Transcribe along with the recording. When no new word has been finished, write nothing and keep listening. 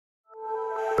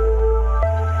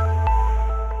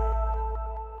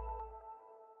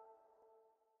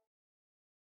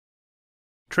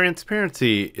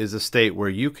Transparency is a state where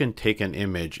you can take an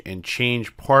image and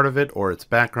change part of it or its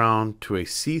background to a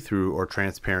see-through or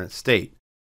transparent state.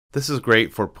 This is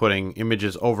great for putting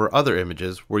images over other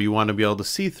images where you want to be able to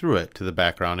see through it to the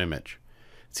background image.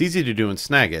 It's easy to do in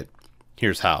Snagit.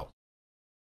 Here's how.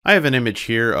 I have an image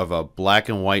here of a black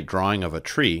and white drawing of a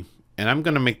tree, and I'm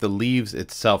going to make the leaves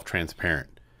itself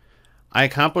transparent. I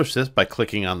accomplish this by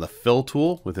clicking on the Fill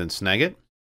tool within Snagit.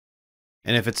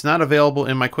 And if it's not available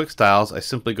in my quick styles, I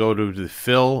simply go to the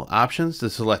Fill options to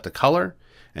select a color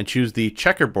and choose the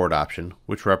checkerboard option,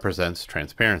 which represents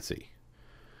transparency.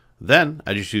 Then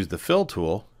I just use the Fill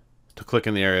tool to click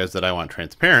in the areas that I want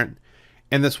transparent,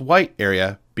 and this white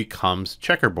area becomes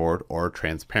checkerboard or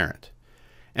transparent.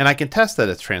 And I can test that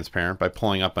it's transparent by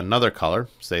pulling up another color,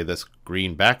 say this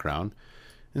green background,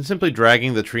 and simply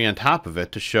dragging the tree on top of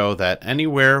it to show that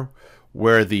anywhere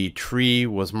where the tree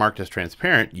was marked as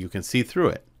transparent, you can see through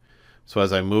it. So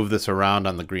as I move this around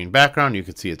on the green background, you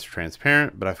can see it's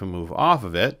transparent, but if I move off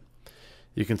of it,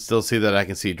 you can still see that I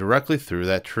can see directly through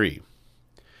that tree.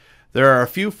 There are a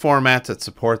few formats that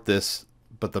support this,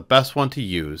 but the best one to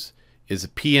use is a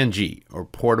PNG, or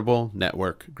Portable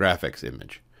Network Graphics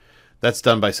image. That's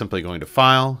done by simply going to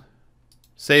File,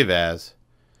 Save As,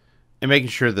 and making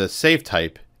sure the save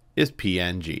type is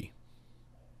PNG.